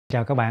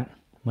Chào các bạn,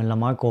 mình là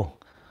Michael.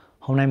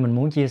 Hôm nay mình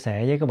muốn chia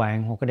sẻ với các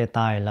bạn một cái đề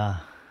tài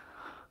là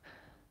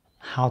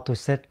How to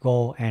set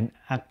goal and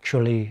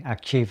actually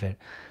achieve it,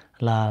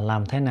 là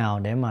làm thế nào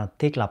để mà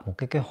thiết lập một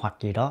cái kế hoạch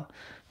gì đó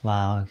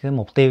và cái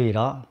mục tiêu gì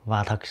đó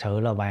và thật sự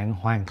là bạn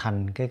hoàn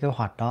thành cái kế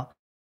hoạch đó.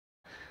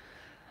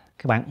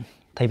 Các bạn,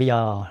 thì bây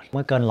giờ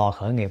với kênh lò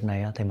khởi nghiệp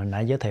này thì mình đã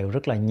giới thiệu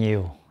rất là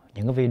nhiều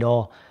những cái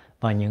video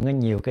và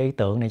nhiều cái ý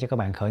tưởng để cho các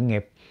bạn khởi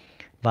nghiệp.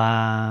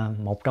 Và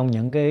một trong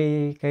những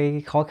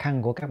cái khó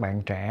khăn của các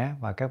bạn trẻ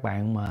và các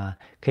bạn mà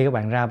khi các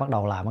bạn ra bắt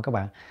đầu làm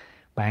á,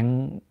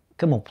 bạn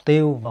cái mục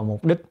tiêu và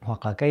mục đích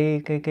hoặc là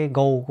cái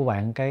goal của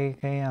bạn,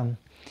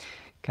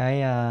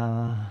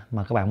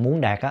 mà các bạn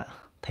muốn đạt á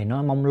thì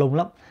nó mông lung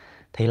lắm.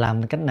 Thì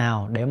làm cách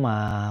nào để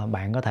mà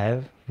bạn có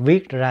thể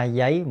viết ra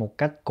giấy một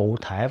cách cụ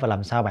thể và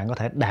làm sao bạn có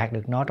thể đạt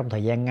được nó trong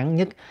thời gian ngắn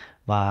nhất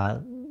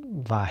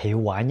và hiệu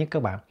quả nhất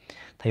các bạn.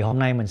 Thì hôm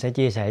nay mình sẽ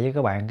chia sẻ với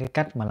các bạn cái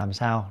cách mà làm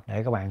sao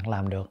để các bạn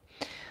làm được.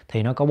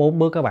 Thì nó có 4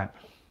 bước các bạn.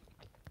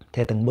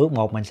 Thì từng bước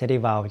một mình sẽ đi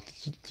vào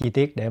chi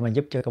tiết để mà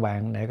giúp cho các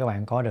bạn, để các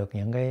bạn có được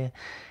những cái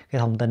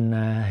thông tin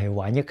hiệu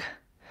quả nhất.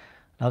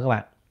 Đó các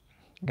bạn.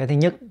 Cái thứ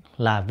nhất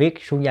là viết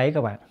xuống giấy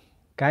các bạn.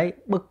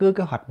 Bất cứ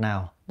kế hoạch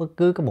nào, bất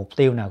cứ cái mục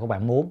tiêu nào các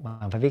bạn muốn mà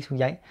phải viết xuống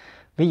giấy.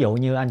 Ví dụ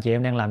như anh chị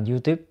em đang làm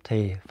YouTube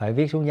thì phải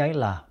viết xuống giấy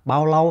là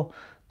bao lâu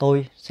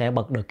tôi sẽ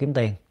bật được kiếm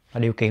tiền. Và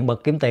điều kiện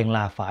bật kiếm tiền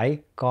là phải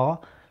có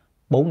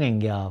 4.000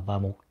 giờ và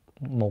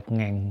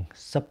 1.000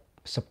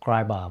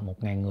 subscriber,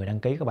 1.000 người đăng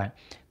ký các bạn.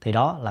 Thì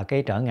đó là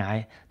cái trở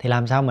ngại. Thì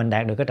làm sao mình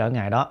đạt được cái trở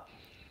ngại đó?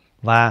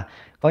 Và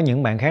có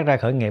những bạn khác ra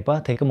khởi nghiệp á,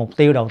 thì cái mục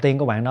tiêu đầu tiên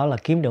của bạn đó là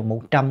kiếm được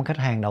 100 khách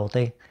hàng đầu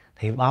tiên.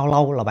 Thì bao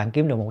lâu là bạn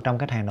kiếm được 100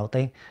 khách hàng đầu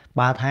tiên?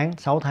 3 tháng,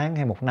 6 tháng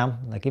hay 1 năm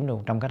là kiếm được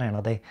 100 khách hàng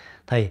đầu tiên.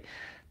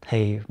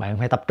 Thì bạn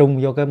phải tập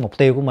trung vô cái mục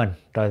tiêu của mình.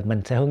 Rồi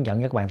mình sẽ hướng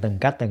dẫn cho các bạn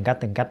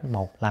từng cách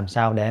một, làm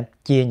sao để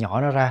chia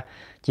nhỏ nó ra.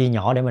 Chia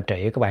nhỏ để mà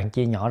trị các bạn,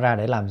 chia nhỏ ra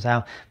để làm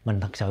sao mình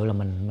thật sự là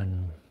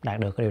mình đạt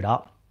được cái điều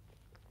đó.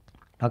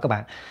 Đó các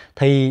bạn.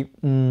 Thì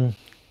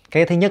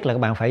cái thứ nhất là các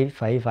bạn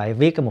phải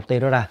viết cái mục tiêu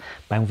đó ra.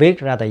 Bạn viết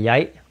ra tờ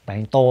giấy,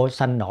 bạn tô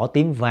xanh đỏ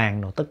tím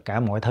vàng rồi tất cả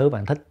mọi thứ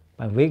bạn thích,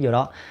 bạn viết vô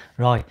đó.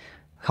 Rồi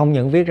không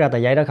những viết ra tờ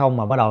giấy đó không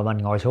mà bắt đầu mình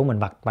ngồi xuống mình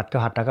vạch kế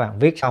hoạch ra các bạn.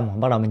 Viết xong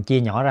bắt đầu mình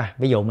chia nhỏ ra.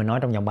 Ví dụ mình nói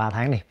trong vòng 3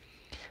 tháng đi.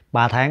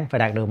 3 tháng phải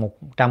đạt được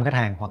 100 khách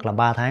hàng hoặc là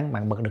 3 tháng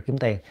bạn bật được kiếm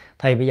tiền.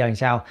 Thì bây giờ làm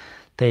sao?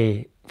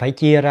 Thì phải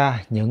chia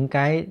ra những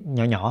cái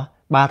nhỏ nhỏ.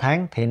 3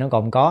 tháng thì nó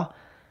gồm có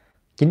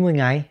 90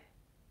 ngày.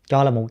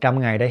 Cho là 100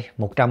 ngày đi,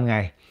 100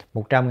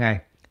 ngày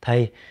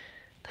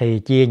thì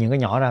chia những cái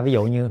nhỏ ra, ví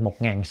dụ như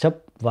 1.000 sub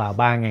và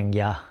 3.000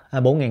 giờ,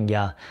 4.000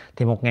 giờ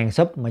thì 1.000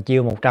 sub mà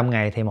chia 100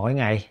 ngày thì mỗi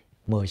ngày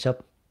 10 sub.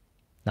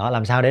 Đó,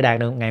 làm sao để đạt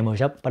được ngày 10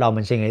 sub? Bắt đầu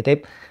mình suy nghĩ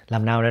tiếp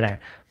làm nào để đạt.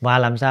 Và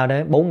làm sao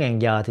để 4.000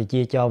 giờ thì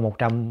chia cho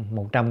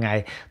 100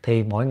 ngày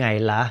thì mỗi ngày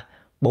là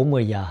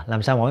 40 giờ.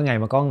 Làm sao mỗi ngày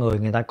mà có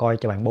người ta coi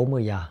cho bạn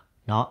 40 giờ.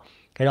 Đó,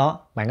 cái đó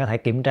bạn có thể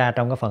kiểm tra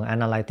trong cái phần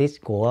Analytics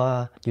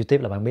của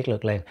YouTube là bạn biết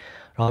được liền.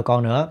 Rồi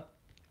còn nữa,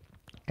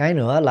 cái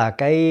nữa là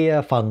cái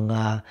phần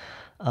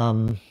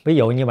ví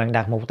dụ như bạn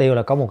đặt mục tiêu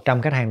là có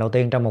 100 khách hàng đầu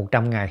tiên trong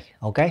 100 ngày.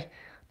 Ok,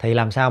 thì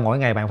làm sao mỗi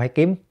ngày bạn phải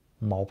kiếm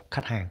một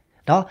khách hàng.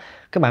 Đó,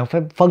 các bạn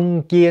phải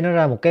phân chia nó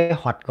ra một kế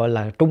hoạch gọi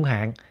là trung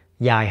hạn,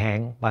 dài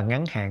hạn và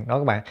ngắn hạn. Đó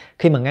các bạn,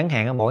 khi mà ngắn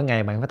hạn mỗi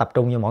ngày bạn phải tập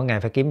trung như mỗi ngày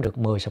phải kiếm được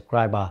 10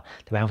 subscriber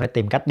thì bạn phải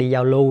tìm cách đi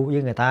giao lưu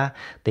với người ta,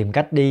 tìm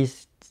cách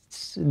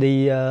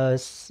đi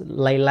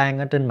lây lan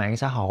ở trên mạng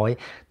xã hội,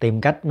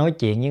 tìm cách nói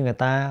chuyện với người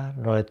ta,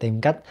 rồi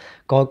tìm cách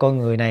coi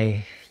người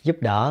này giúp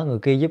đỡ, người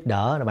kia giúp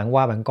đỡ, rồi bạn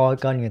qua bạn coi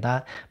kênh người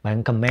ta,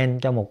 bạn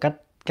comment cho một cách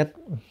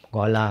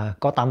gọi là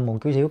có tâm một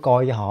chút xíu,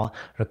 coi cho họ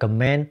rồi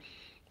comment.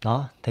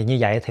 Đó, thì như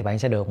vậy thì bạn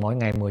sẽ được mỗi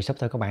ngày 10 sub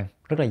thôi các bạn.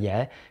 Rất là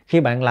dễ. Khi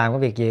bạn làm cái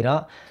việc gì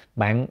đó,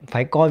 bạn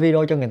phải coi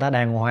video cho người ta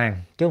đàng hoàng,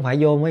 chứ không phải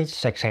vô mới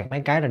sẹt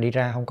mấy cái rồi đi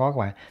ra, không có các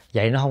bạn.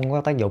 Vậy nó không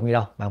có tác dụng gì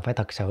đâu. Bạn phải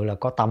thật sự là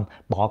có tâm,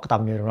 bỏ cái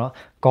tâm vô trong đó,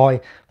 coi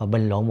và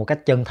bình luận một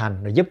cách chân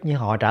thành, rồi giúp với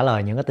họ trả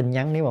lời những cái tin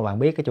nhắn nếu mà bạn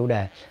biết cái chủ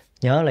đề.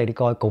 Nhớ là đi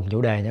coi cùng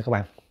chủ đề nha các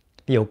bạn.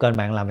 Ví dụ kênh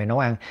bạn làm về nấu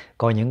ăn,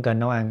 coi những kênh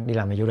nấu ăn, đi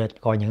làm về du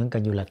lịch, coi những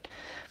kênh du lịch.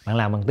 Bạn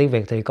làm bằng tiếng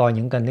Việt thì coi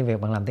những kênh tiếng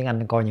Việt, bạn làm tiếng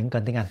Anh coi những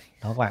kênh tiếng Anh.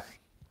 Đó các bạn.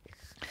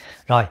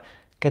 Rồi,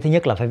 cái thứ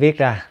nhất là phải viết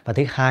ra, và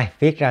thứ hai,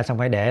 viết ra xong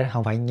phải để,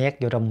 không phải nhét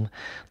vô trong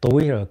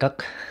túi rồi cất,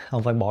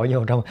 không phải bỏ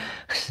vô trong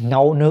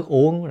nấu nước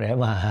uống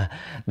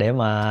để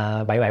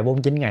mà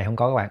 7749 ngày, không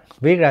có các bạn.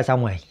 Viết ra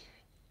xong rồi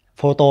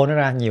photo nó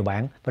ra nhiều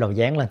bản, bắt đầu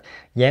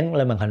dán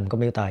lên màn hình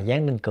computer,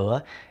 dán lên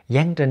cửa,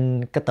 dán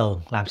trên cái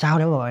tường. Làm sao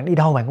để mà bạn đi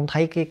đâu bạn cũng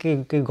thấy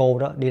cái goal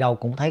đó, đi đâu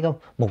cũng thấy có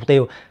mục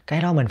tiêu.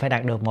 Cái đó mình phải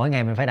đạt được, mỗi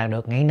ngày mình phải đạt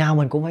được, ngày nào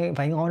mình cũng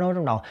phải nói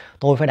trong đầu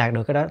tôi phải đạt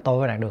được cái đó,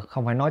 tôi phải đạt được,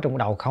 không phải nói trong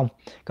đầu không.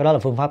 Cái đó là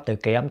phương pháp từ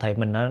kỳ ẩm thị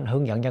mình đã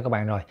hướng dẫn cho các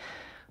bạn rồi,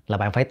 là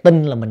bạn phải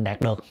tin là mình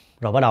đạt được,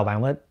 rồi bắt đầu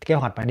bạn mới kế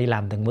hoạch bạn đi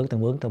làm từng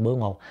bước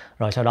một.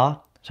 Rồi sau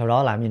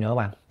đó làm gì nữa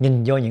bạn?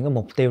 Nhìn vô những cái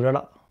mục tiêu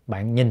đó,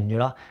 bạn nhìn vô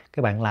đó,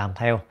 các bạn làm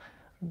theo.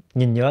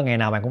 Nhìn vô đó, ngày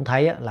nào bạn cũng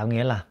thấy là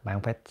nghĩa là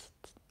bạn phải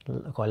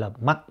gọi là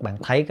mắt bạn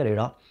thấy cái điều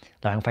đó,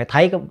 rồi bạn phải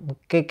thấy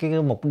cái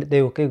mục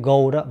tiêu, cái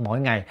goal đó mỗi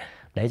ngày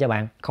để cho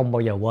bạn không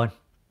bao giờ quên.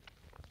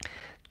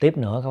 Tiếp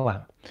nữa các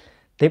bạn,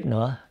 tiếp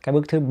nữa cái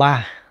bước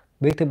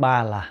thứ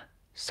ba là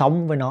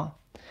sống với nó.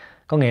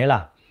 Có nghĩa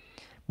là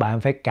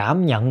bạn phải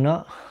cảm nhận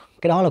nó,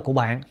 cái đó là của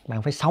bạn,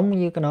 bạn phải sống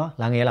với cái nó,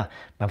 là nghĩa là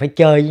bạn phải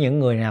chơi với những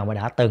người nào mà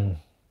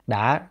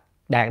đã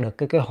đạt được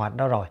cái kế hoạch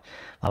đó rồi,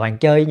 và bạn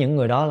chơi với những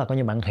người đó là coi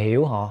như bạn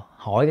hiểu họ,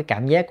 hỏi cái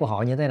cảm giác của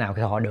họ như thế nào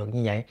khi họ được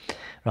như vậy,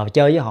 rồi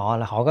chơi với họ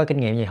là họ có kinh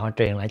nghiệm gì họ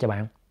truyền lại cho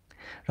bạn.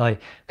 Rồi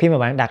khi mà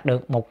bạn đạt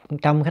được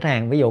 100 khách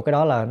hàng, ví dụ cái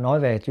đó là nói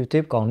về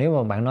YouTube, còn nếu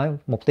mà bạn nói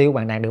mục tiêu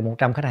bạn đạt được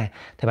 100 khách hàng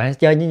thì bạn sẽ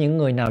chơi với những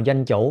người nào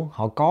doanh chủ,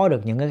 họ có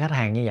được những cái khách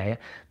hàng như vậy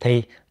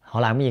thì họ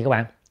làm cái gì các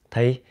bạn?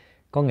 Thì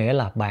có nghĩa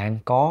là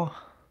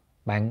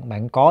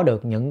bạn có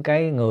được những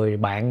cái người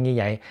bạn như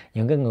vậy,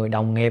 những cái người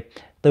đồng nghiệp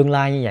tương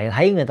lai như vậy,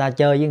 thấy người ta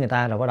chơi với người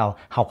ta rồi bắt đầu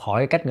học hỏi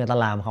cái cách người ta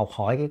làm, học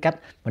hỏi cái cách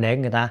mà để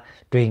người ta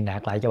truyền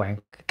đạt lại cho bạn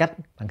cái cách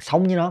bạn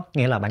sống với nó.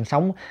 Nghĩa là bạn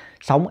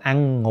sống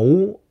ăn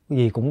ngủ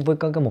gì cũng với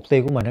có cái mục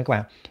tiêu của mình đó các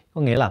bạn.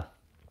 Có nghĩa là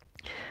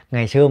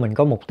ngày xưa mình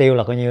có mục tiêu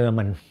là coi như là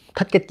mình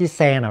thích cái chiếc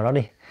xe nào đó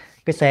đi,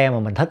 cái xe mà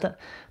mình thích á,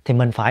 thì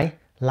mình phải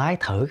lái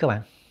thử các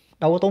bạn,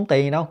 đâu có tốn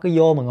tiền gì đâu, cứ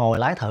vô mà ngồi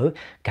lái thử,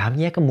 cảm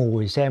giác cái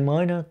mùi xe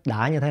mới nó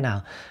đã như thế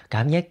nào,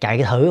 cảm giác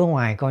chạy thử ở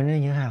ngoài coi nó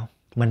như thế nào.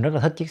 Mình rất là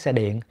thích chiếc xe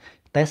điện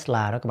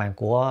Tesla đó các bạn,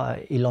 của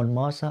Elon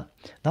Musk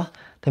đó.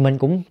 Thì mình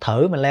cũng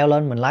thử, mình leo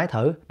lên mình lái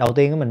thử. Đầu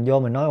tiên mình vô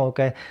mình nói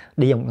ok,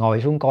 đi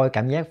ngồi xuống coi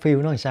cảm giác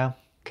feel nó làm sao.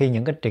 Khi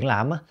những cái triển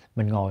lãm á,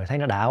 mình ngồi thấy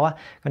nó đã quá,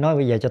 cái nói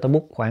bây giờ cho tôi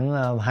book khoảng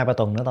 2-3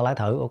 tuần nữa tao lái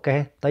thử. Ok,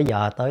 tới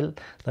giờ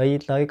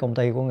tới công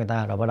ty của người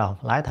ta rồi bắt đầu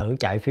lái thử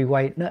chạy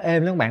freeway, nó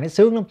êm lắm các bạn, nó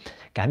sướng lắm,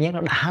 cảm giác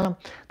nó đã lắm.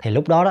 Thì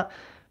lúc đó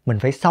mình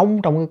phải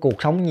sống trong cái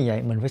cuộc sống như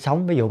vậy, mình phải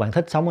sống. Ví dụ bạn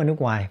thích sống ở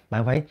nước ngoài,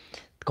 bạn phải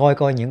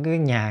coi những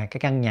cái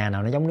căn nhà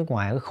nào nó giống nước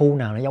ngoài, cái khu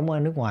nào nó giống ở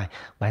nước ngoài.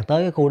 Bạn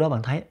tới cái khu đó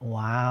bạn thấy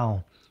wow,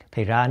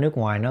 thì ra nước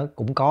ngoài nó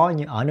cũng có,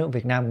 như ở nước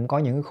Việt Nam cũng có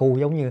những cái khu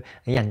giống như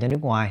để dành cho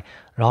nước ngoài.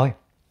 Rồi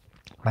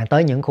bạn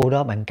tới những khu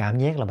đó bạn cảm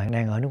giác là bạn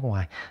đang ở nước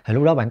ngoài, thì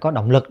lúc đó bạn có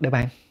động lực để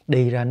bạn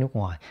đi ra nước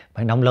ngoài,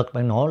 bạn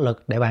nỗ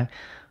lực để bạn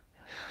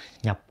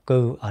nhập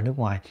cư ở nước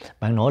ngoài,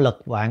 bạn nỗ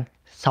lực bạn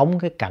sống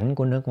cái cảnh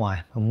của nước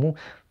ngoài, bạn muốn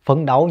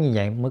phấn đấu như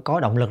vậy mới có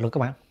động lực được các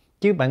bạn.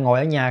 Chứ bạn ngồi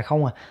ở nhà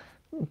không à,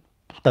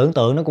 tưởng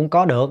tượng nó cũng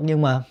có được,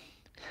 nhưng mà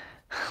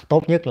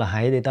tốt nhất là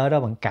hãy đi tới đó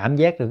bạn cảm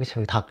giác được cái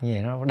sự thật như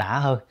vậy nó đã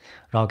hơn.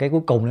 Rồi cái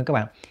cuối cùng nữa các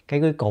bạn,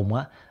 cái cuối cùng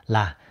á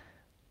là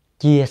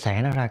chia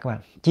sẻ nó ra các bạn,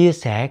 chia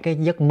sẻ cái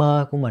giấc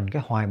mơ của mình,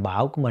 cái hoài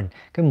bão của mình,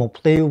 cái mục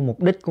tiêu,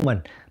 mục đích của mình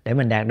để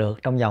mình đạt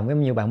được trong vòng,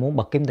 giống như bạn muốn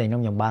bật kiếm tiền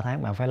trong vòng 3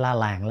 tháng, bạn phải la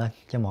làng lên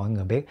cho mọi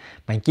người biết,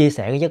 bạn chia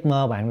sẻ cái giấc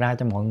mơ bạn ra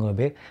cho mọi người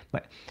biết,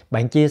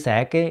 bạn chia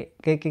sẻ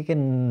cái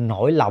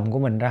nỗi lòng của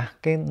mình ra,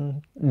 cái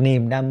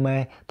niềm đam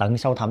mê tận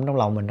sâu thẳm trong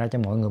lòng mình ra cho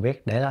mọi người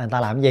biết, để người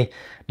ta làm gì,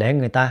 để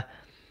người ta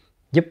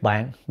giúp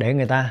bạn, để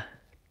người ta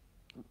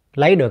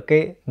lấy được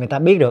người ta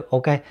biết được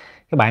ok, cái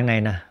bạn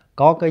này nè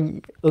có cái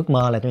ước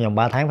mơ là trong vòng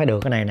 3 tháng phải được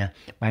cái này nè,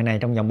 bạn này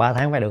trong vòng 3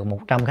 tháng phải được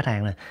 100 khách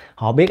hàng nè.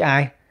 Họ biết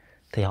ai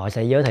thì họ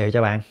sẽ giới thiệu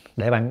cho bạn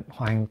để bạn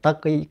hoàn tất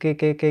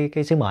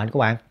cái sứ mệnh của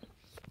bạn.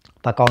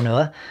 Và còn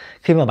nữa,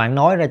 khi mà bạn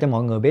nói ra cho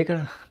mọi người biết đó,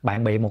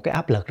 bạn bị một cái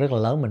áp lực rất là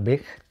lớn, mình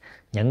biết.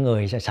 Những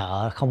người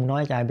sợ không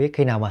nói cho ai biết,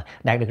 khi nào mà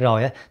đạt được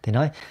rồi á thì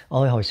nói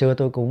ôi hồi xưa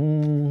tôi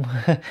cũng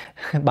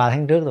 3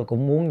 tháng trước tôi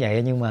cũng muốn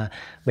vậy nhưng mà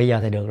bây giờ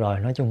thì được rồi,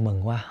 nói chung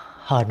mừng quá,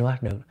 hên quá,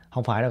 được.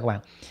 Không phải đâu các bạn.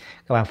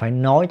 Các bạn phải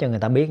nói cho người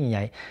ta biết như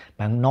vậy.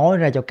 Bạn nói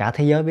ra cho cả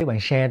thế giới biết, bạn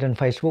share trên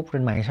Facebook,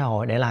 trên mạng xã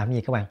hội để làm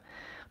gì các bạn?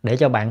 Để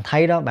cho bạn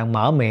thấy đó, bạn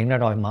mở miệng ra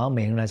rồi, mở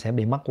miệng là sẽ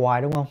bị mắc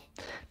quay đúng không?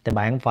 Thì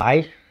bạn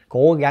phải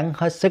cố gắng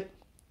hết sức,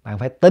 bạn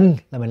phải tin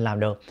là mình làm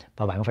được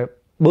và bạn phải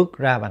bước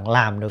ra bạn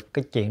làm được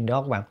cái chuyện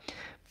đó các bạn.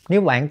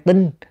 Nếu bạn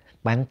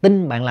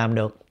tin bạn làm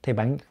được thì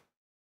bạn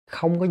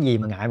không có gì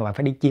mà ngại mà bạn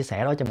phải đi chia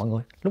sẻ đó cho mọi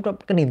người. Lúc đó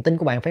cái niềm tin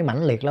của bạn phải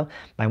mãnh liệt lắm,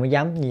 bạn mới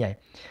dám như vậy.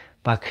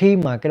 Và khi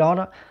mà cái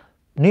đó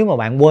nếu mà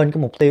bạn quên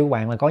cái mục tiêu của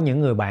bạn là có những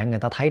người bạn người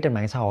ta thấy trên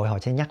mạng xã hội họ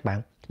sẽ nhắc bạn.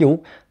 Ví dụ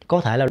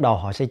có thể là đầu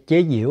họ sẽ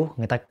chế giễu,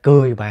 người ta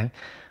cười bạn,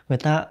 người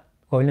ta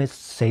gọi là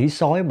sỉ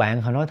sói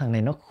bạn, họ nói thằng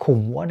này nó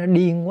khùng quá, nó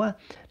điên quá,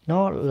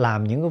 nó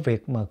làm những cái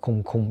việc mà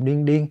khùng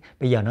điên,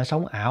 bây giờ nó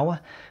sống ảo quá.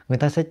 Người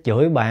ta sẽ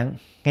chửi bạn,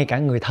 ngay cả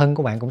người thân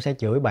của bạn cũng sẽ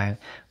chửi bạn.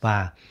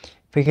 Và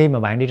khi mà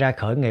bạn đi ra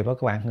khởi nghiệp đó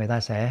các bạn,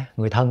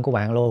 người thân của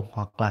bạn luôn,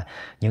 hoặc là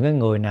những cái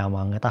người nào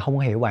mà người ta không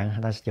hiểu bạn,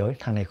 người ta sẽ chửi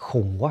thằng này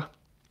khùng quá,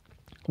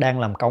 đang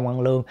làm công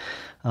ăn lương,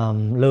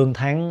 lương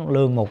tháng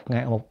lương một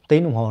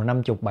tiếng đồng hồ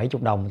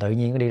 50-70 đồng, tự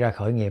nhiên nó đi ra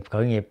khởi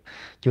nghiệp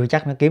chưa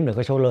chắc nó kiếm được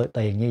cái số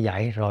tiền như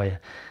vậy, rồi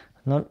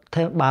nó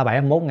thế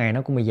 37-41 ngày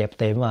nó cũng bị dẹp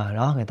tiệm mà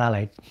đó, người ta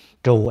lại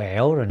trù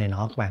ẻo rồi này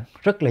nọ các bạn.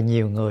 Rất là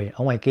nhiều người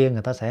ở ngoài kia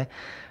người ta sẽ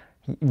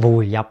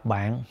vùi dập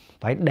bạn,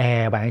 phải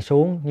đè bạn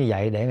xuống như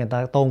vậy để người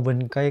ta tôn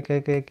vinh cái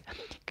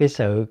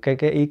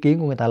ý kiến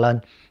của người ta lên,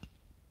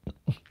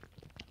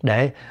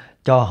 để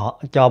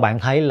cho bạn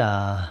thấy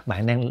là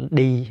bạn đang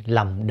đi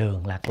lầm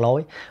đường lạc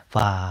lối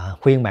và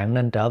khuyên bạn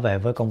nên trở về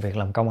với công việc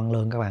làm công ăn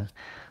lương các bạn.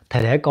 Thì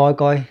để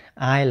coi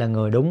ai là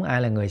người đúng,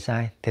 ai là người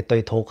sai thì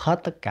tùy thuộc hết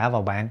tất cả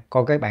vào bạn.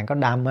 Coi các bạn có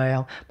đam mê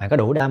không, bạn có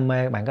đủ đam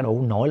mê, bạn có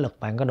đủ nỗ lực,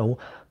 bạn có đủ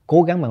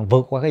cố gắng bạn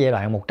vượt qua cái giai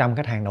đoạn 100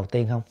 khách hàng đầu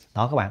tiên không.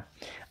 Đó các bạn,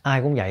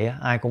 ai cũng vậy,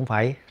 ai cũng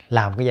phải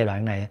làm cái giai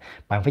đoạn này,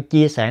 bạn phải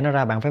chia sẻ nó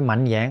ra, bạn phải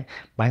mạnh dạn,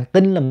 bạn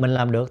tin là mình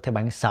làm được thì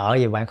bạn sợ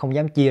gì bạn không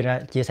dám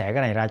chia sẻ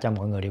cái này ra cho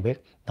mọi người đều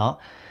biết. Đó.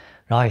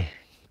 Rồi,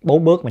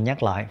 4 bước mình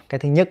nhắc lại. Cái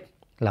thứ nhất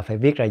là phải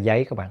viết ra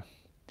giấy các bạn.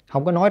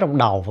 Không có nói trong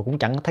đầu và cũng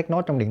chẳng có thích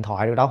nói trong điện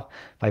thoại được đâu.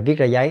 Phải viết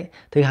ra giấy.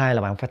 Thứ hai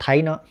là bạn phải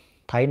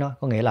thấy nó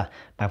có nghĩa là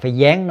bạn phải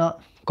dán nó,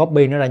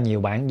 copy nó ra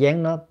nhiều bản,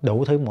 dán nó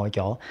đủ thứ mọi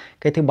chỗ.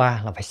 Cái thứ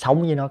ba là phải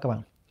sống với nó các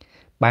bạn.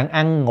 Bạn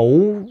ăn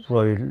ngủ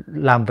rồi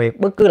làm việc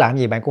bất cứ làm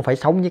gì bạn cũng phải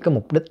sống với cái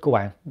mục đích của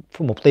bạn,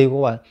 cái mục tiêu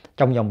của bạn.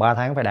 Trong vòng 3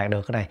 tháng phải đạt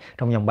được cái này,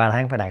 trong vòng 3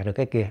 tháng phải đạt được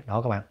cái kia.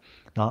 Đó các bạn.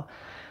 Đó.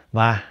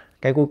 Và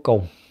cái cuối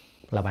cùng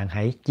là bạn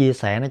hãy chia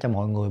sẻ nó cho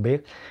mọi người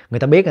biết. Người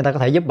ta biết người ta có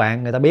thể giúp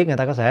bạn, người ta biết người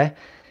ta có thể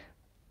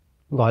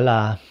gọi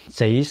là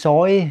sỉ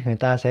sói, người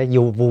ta sẽ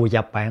vùi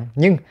dập bạn.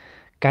 Nhưng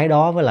cái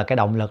đó mới là cái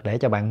động lực để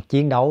cho bạn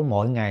chiến đấu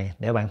mỗi ngày,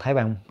 để bạn thấy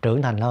bạn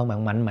trưởng thành hơn,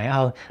 bạn mạnh mẽ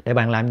hơn, để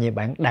bạn làm gì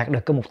bạn đạt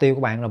được cái mục tiêu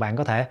của bạn, rồi bạn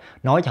có thể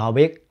nói cho họ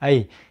biết: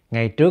 ê,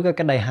 ngày trước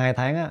cách đây 2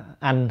 tháng á,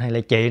 anh hay là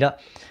chị đó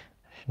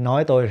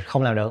nói tôi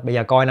không làm được, bây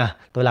giờ coi nè,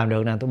 tôi làm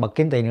được nè, tôi bật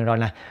kiếm tiền được rồi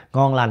nè,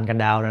 ngon lành cành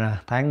đào rồi nè,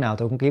 tháng nào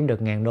tôi cũng kiếm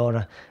được 1.000 đô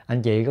rồi,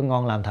 anh chị có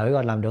ngon làm thử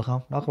coi làm được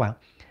không. Đó các bạn.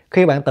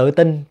 Khi bạn tự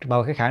tin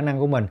vào cái khả năng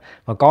của mình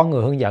và có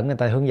người hướng dẫn, người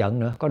ta hướng dẫn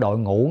nữa, có đội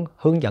ngũ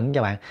hướng dẫn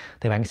cho bạn,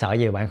 thì bạn sợ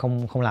gì bạn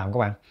không làm các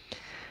bạn.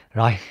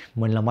 Rồi,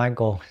 mình là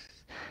Michael.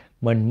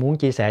 Mình muốn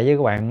chia sẻ với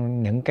các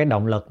bạn những cái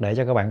động lực để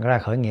cho các bạn ra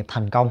khởi nghiệp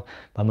thành công,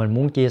 và mình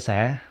muốn chia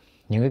sẻ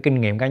những cái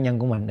kinh nghiệm cá nhân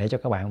của mình để cho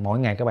các bạn mỗi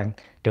ngày các bạn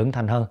trưởng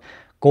thành hơn,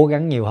 cố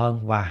gắng nhiều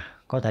hơn và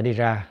có thể đi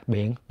ra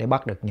biển để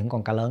bắt được những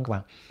con cá lớn các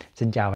bạn. Xin chào.